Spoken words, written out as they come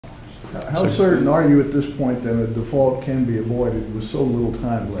How certain are you at this point that a default can be avoided with so little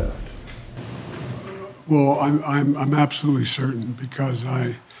time left? Well, I'm absolutely certain because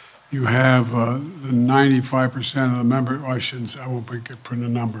you have the 95% of the members. I shouldn't. I won't put in a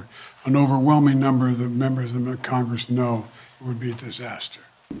number. An overwhelming number of the members of the Congress know it would be a disaster.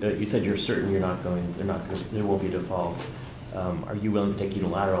 You said you're certain there won't be a default. Are you willing to take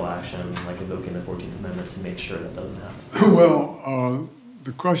unilateral action, like invoking the 14th Amendment, to make sure that doesn't happen? Well,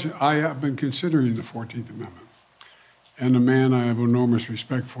 the question, I have been considering the 14th Amendment. And a man I have enormous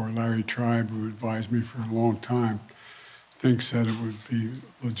respect for, Larry Tribe, who advised me for a long time, thinks that it would be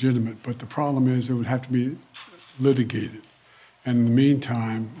legitimate. But the problem is it would have to be litigated. And in the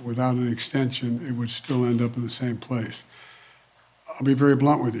meantime, without an extension, it would still end up in the same place. I'll be very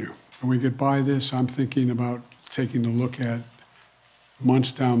blunt with you. When we get by this, I'm thinking about taking a look at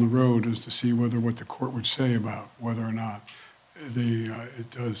months down the road as to see what the court would say about whether or not it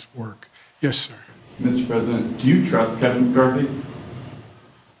does work. Yes, sir. Mr. President, do you trust Kevin McCarthy?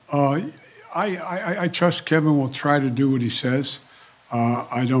 I trust Kevin will try to do what he says.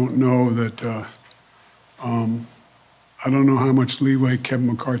 I don't know that, I don't know how much leeway Kevin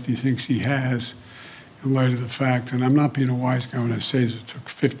McCarthy thinks he has in light of the fact, and I'm not being a wise guy when I say it took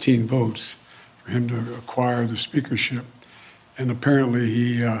 15 votes for him to acquire the speakership. And apparently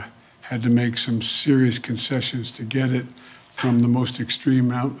he had to make some serious concessions to get it from the most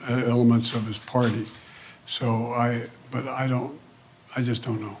extreme elements of his party. So I just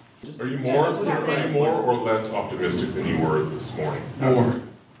don't know. Are you more or less optimistic than you were this morning? More.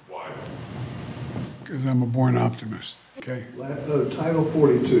 Why? Because I'm a born optimist. Okay. Title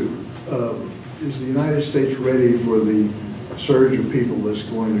 42, is the United States ready for the surge of people that's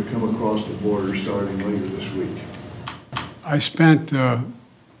going to come across the border starting later this week? I spent I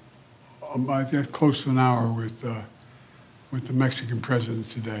think close to an hour with the Mexican president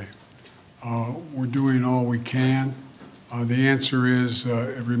today. We're doing all we can. The answer is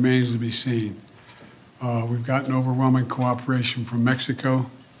it remains to be seen. We've gotten overwhelming cooperation from Mexico.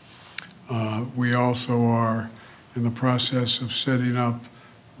 We also are in the process of setting up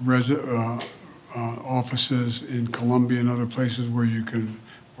offices in Colombia and other places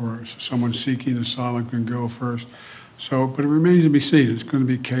where someone seeking asylum can go first. So, but it remains to be seen. It's going to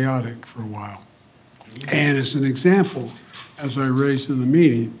be chaotic for a while. And as an example, as I raised in the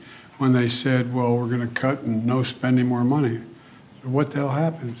meeting, when they said, well, we're going to cut and no spending more money. So what the hell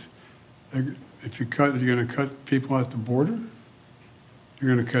happens? If you cut, you're going to cut people at the border?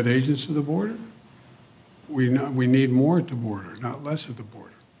 You're going to cut agents at the border? We need more at the border, not less at the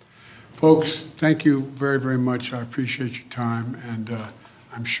border. Folks, thank you very, very much. I appreciate your time, and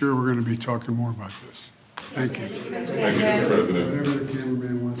I'm sure we're going to be talking more about this. Thank you. Thank you, Mr. President. Whatever the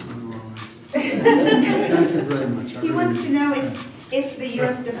cameraman wants to know. Thank you very much. He wants to know if the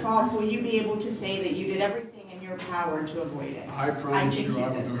U.S. defaults, will you be able to say that you did everything in your power to avoid it? I promise you I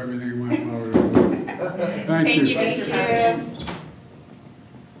will do everything in my power to avoid it. Thank you. Mr. President.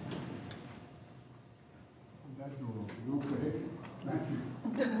 That door open. Okay.